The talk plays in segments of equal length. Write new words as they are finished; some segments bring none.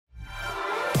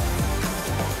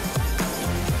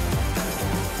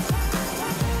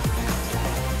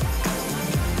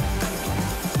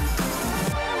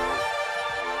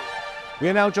We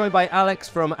are now joined by Alex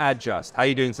from Adjust. How are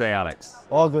you doing today, Alex?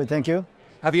 All good, thank you.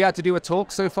 Have you had to do a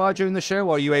talk so far during the show,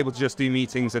 or are you able to just do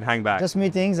meetings and hang back? Just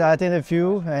meetings, I attended a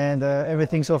few, and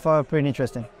everything so far pretty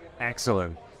interesting.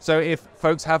 Excellent. So if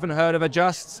folks haven't heard of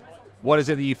Adjust, what is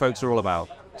it that you folks are all about?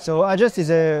 So Adjust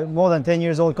is a more than 10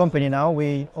 years old company now.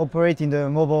 We operate in the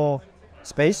mobile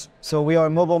space. So we are a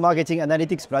mobile marketing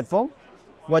analytics platform.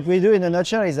 What we do in a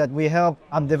nutshell is that we help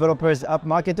app developers, app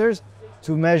marketers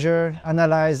to measure,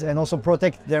 analyze, and also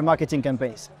protect their marketing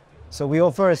campaigns. So we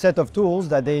offer a set of tools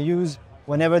that they use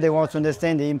whenever they want to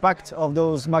understand the impact of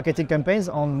those marketing campaigns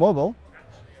on mobile.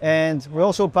 And we're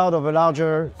also part of a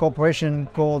larger corporation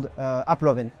called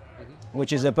Applovin,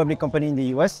 which is a public company in the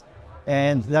US.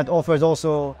 And that offers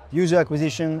also user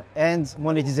acquisition and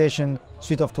monetization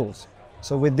suite of tools.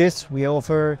 So with this, we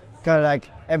offer kind of like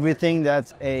everything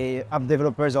that app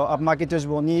developers or app marketers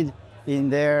will need in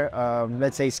their,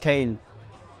 let's say, scale.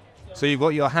 So you've got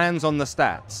your hands on the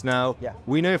stats. Now, Yeah.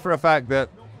 We know for a fact that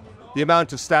the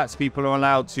amount of stats people are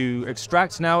allowed to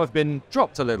extract now have been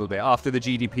dropped a little bit after the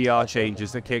GDPR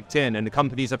changes that kicked in, and the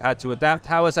companies have had to adapt.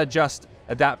 How has Adjust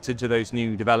adapted to those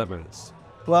new developments?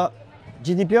 Well,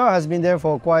 GDPR has been there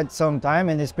for quite some time,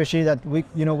 and especially that we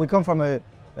come from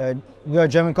we are a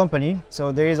German company,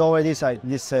 so there is already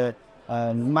this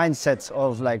mindset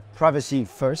of like privacy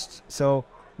first. So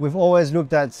we've always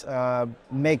looked at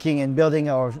making and building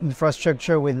our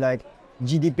infrastructure with like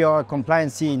GDPR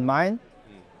compliancy in mind.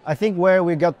 I think where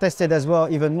we got tested as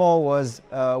well even more was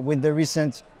with the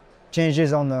recent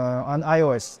changes on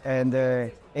iOS and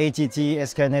the ATT,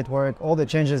 SK network, all the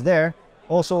changes there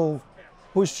also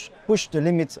push the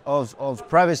limits of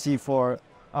privacy for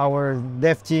our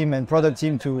dev team and product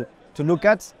team to look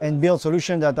at and build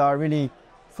solutions that are really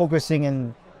focusing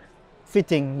and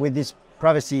fitting with this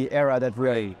privacy era that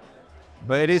we're in.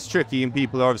 But it is tricky, and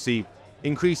people are obviously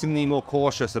increasingly more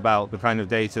cautious about the kind of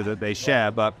data that they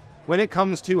share. But when it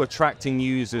comes to attracting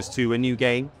users to a new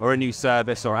game or a new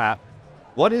service or app,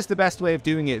 what is the best way of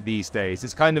doing it these days?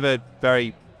 It's kind of a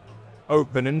very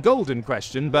open and golden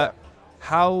question, but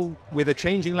how, with a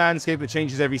changing landscape that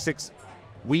changes every 6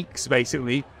 weeks,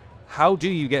 basically, how do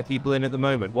you get people in at the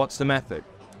moment? What's the method?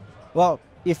 Well,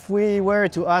 if we were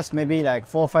to ask maybe like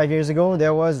 4 or 5 years ago,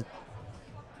 there was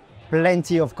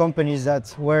plenty of companies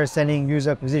that were selling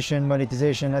user acquisition,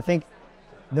 monetization. I think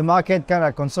the market kind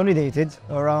of consolidated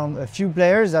around a few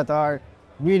players that are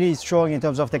really strong in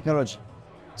terms of technology.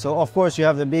 So of course you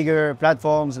have the bigger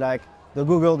platforms like the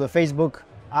Google, the Facebook,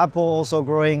 Apple also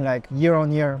growing like year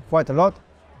on year quite a lot.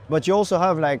 But you also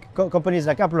have like companies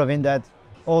like Applovin that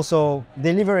also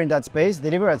deliver in that space,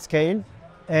 deliver at scale,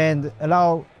 and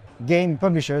allow game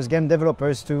publishers, game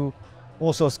developers to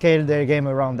also scale their game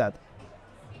around that.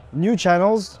 New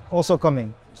channels also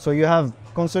coming. So you have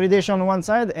consolidation on one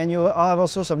side, and you have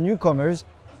also some newcomers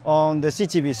on the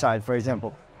CTV side, for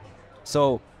example.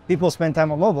 So people spend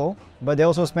time on mobile, but they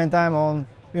also spend time on,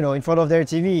 in front of their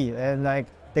TV, and like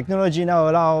technology now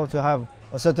allow to have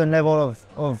a certain level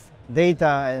of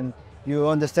data, and you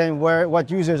understand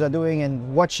what users are doing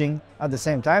and watching at the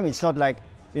same time. It's not like,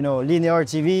 linear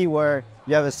TV where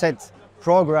you have a set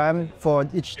program for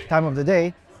each time of the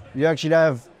day. You actually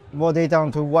have more data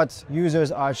onto what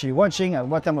users are actually watching at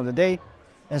what time of the day.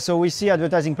 And so we see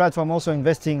advertising platform also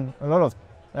investing a lot of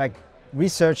like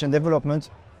research and development,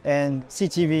 and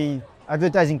CTV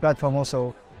advertising platform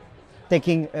also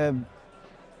taking a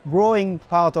growing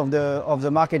part of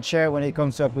the market share when it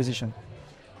comes to acquisition.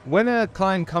 When a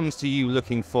client comes to you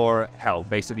looking for help,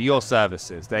 basically your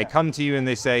services, they come to you and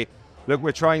they say, look,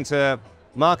 we're trying to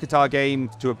market our game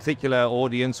to a particular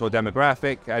audience or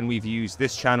demographic, and we've used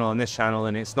this channel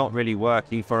and it's not really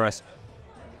working for us.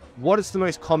 What is the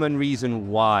most common reason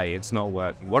why it's not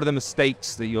working? What are the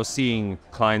mistakes that you're seeing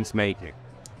clients making?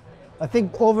 I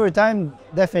think over time,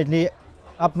 definitely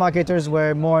app marketers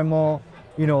were more and more,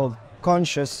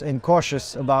 conscious and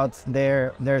cautious about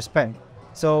their spend.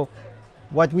 So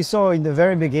what we saw in the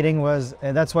very beginning was,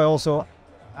 and that's why also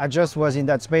Adjust was in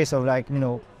that space of like,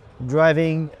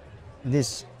 driving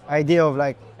this idea of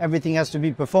like everything has to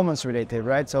be performance related,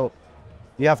 right? So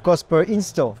you have cost per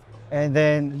install, and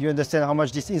then you understand how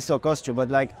much this install costs you, but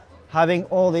like having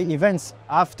all the events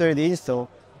after the install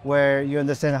where you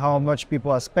understand how much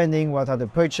people are spending, what are the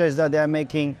purchases that they are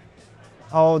making,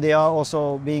 how they are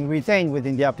also being retained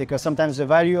within the app, because sometimes the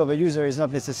value of a user is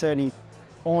not necessarily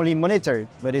only monetary,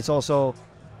 but it's also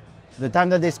the time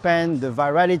that they spend, the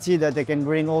virality that they can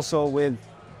bring also with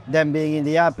them being in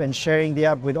the app and sharing the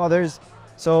app with others.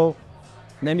 So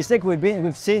the mistake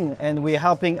we've seen and we're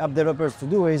helping app developers to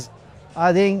do is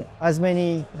adding as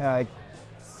many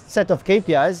set of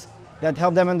KPIs that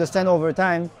help them understand over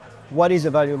time what is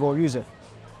a valuable user.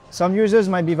 Some users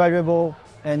might be valuable,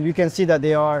 and you can see that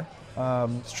they are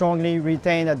strongly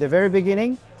retained at the very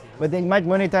beginning, but they might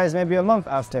monetize maybe a month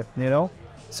after, you know?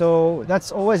 So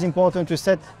that's always important to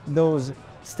set those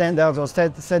standards or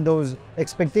set those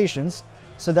expectations,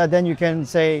 so that then you can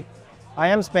say, I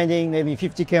am spending maybe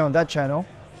 50K on that channel,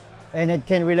 and it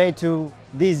can relate to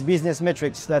these business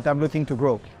metrics that I'm looking to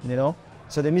grow, you know?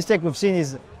 So the mistake we've seen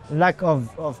is lack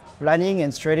of planning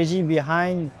and strategy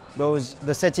behind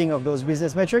the setting of those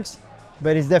business metrics,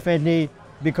 but it's definitely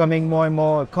becoming more and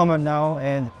more common now,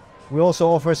 and we also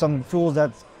offer some tools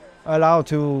that allow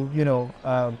to, you know,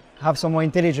 have some more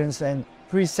intelligence and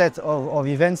preset of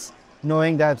events,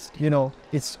 knowing that, you know,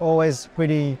 it's always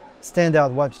pretty standard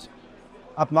what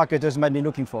app marketers might be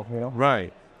looking for, you know?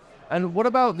 Right. And what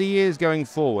about the years going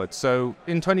forward? So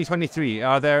in 2023,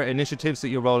 are there initiatives that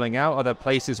you're rolling out? Are there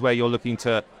places where you're looking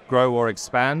to grow or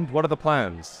expand? What are the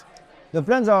plans? The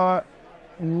plans are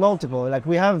multiple. Like,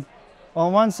 we have,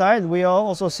 on one side, we are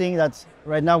also seeing that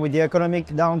right now with the economic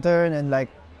downturn and like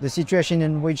the situation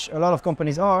in which a lot of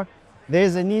companies are,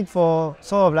 there's a need for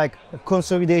sort of like a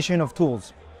consolidation of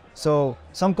tools. So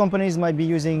some companies might be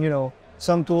using, you know,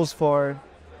 some tools for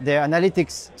their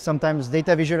analytics, sometimes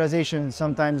data visualization,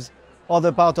 sometimes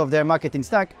other part of their marketing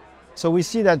stack. So we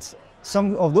see that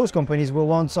some of those companies will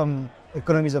want some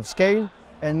economies of scale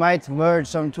and might merge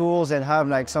some tools and have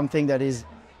like something that is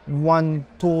one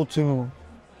tool to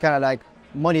kind of like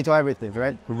monitor everything,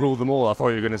 right? Rule them all, I thought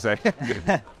you were going to say.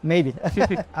 Maybe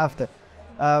after.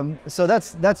 So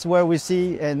that's where we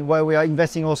see, and where we are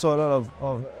investing also a lot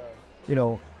of you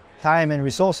know, time and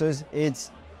resources.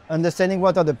 It's understanding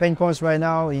what are the pain points right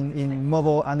now in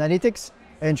mobile analytics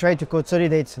and try to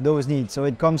consolidate those needs. So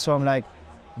it comes from like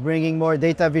bringing more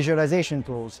data visualization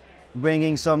tools,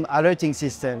 bringing some alerting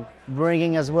system,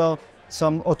 bringing as well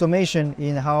some automation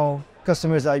in how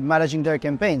customers are managing their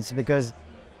campaigns, because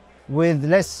with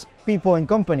less people in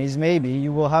companies, maybe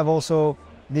you will have also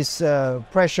this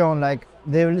pressure on like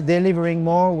delivering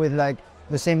more with like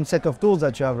the same set of tools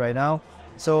that you have right now.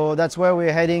 So that's where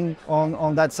we're heading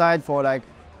on that side for like,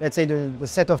 let's say the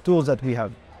set of tools that we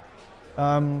have.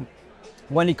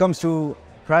 When it comes to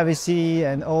privacy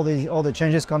and all the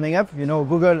changes coming up, you know,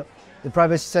 Google, the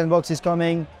privacy sandbox is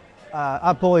coming.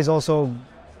 Apple is also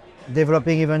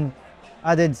developing even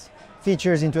added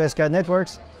features into SKAD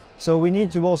networks. So we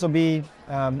need to also be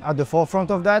at the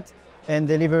forefront of that and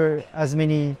deliver as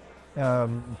many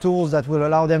tools that will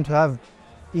allow them to have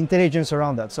intelligence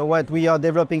around that. So what we are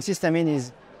developing system in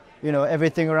is, you know,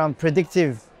 everything around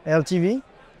predictive LTV,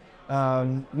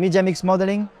 media mix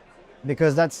modeling,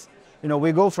 because that's, you know,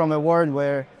 we go from a world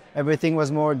where everything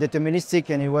was more deterministic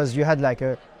and you had like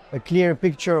a clear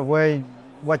picture of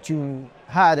what you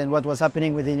had and what was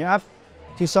happening within your app,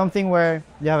 to something where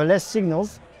you have less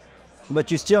signals,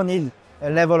 but you still need a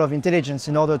level of intelligence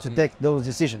in order to take those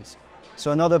decisions.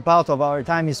 So another part of our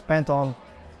time is spent on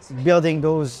building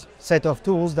those set of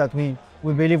tools that we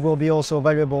believe will be also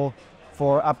valuable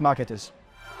for app marketers.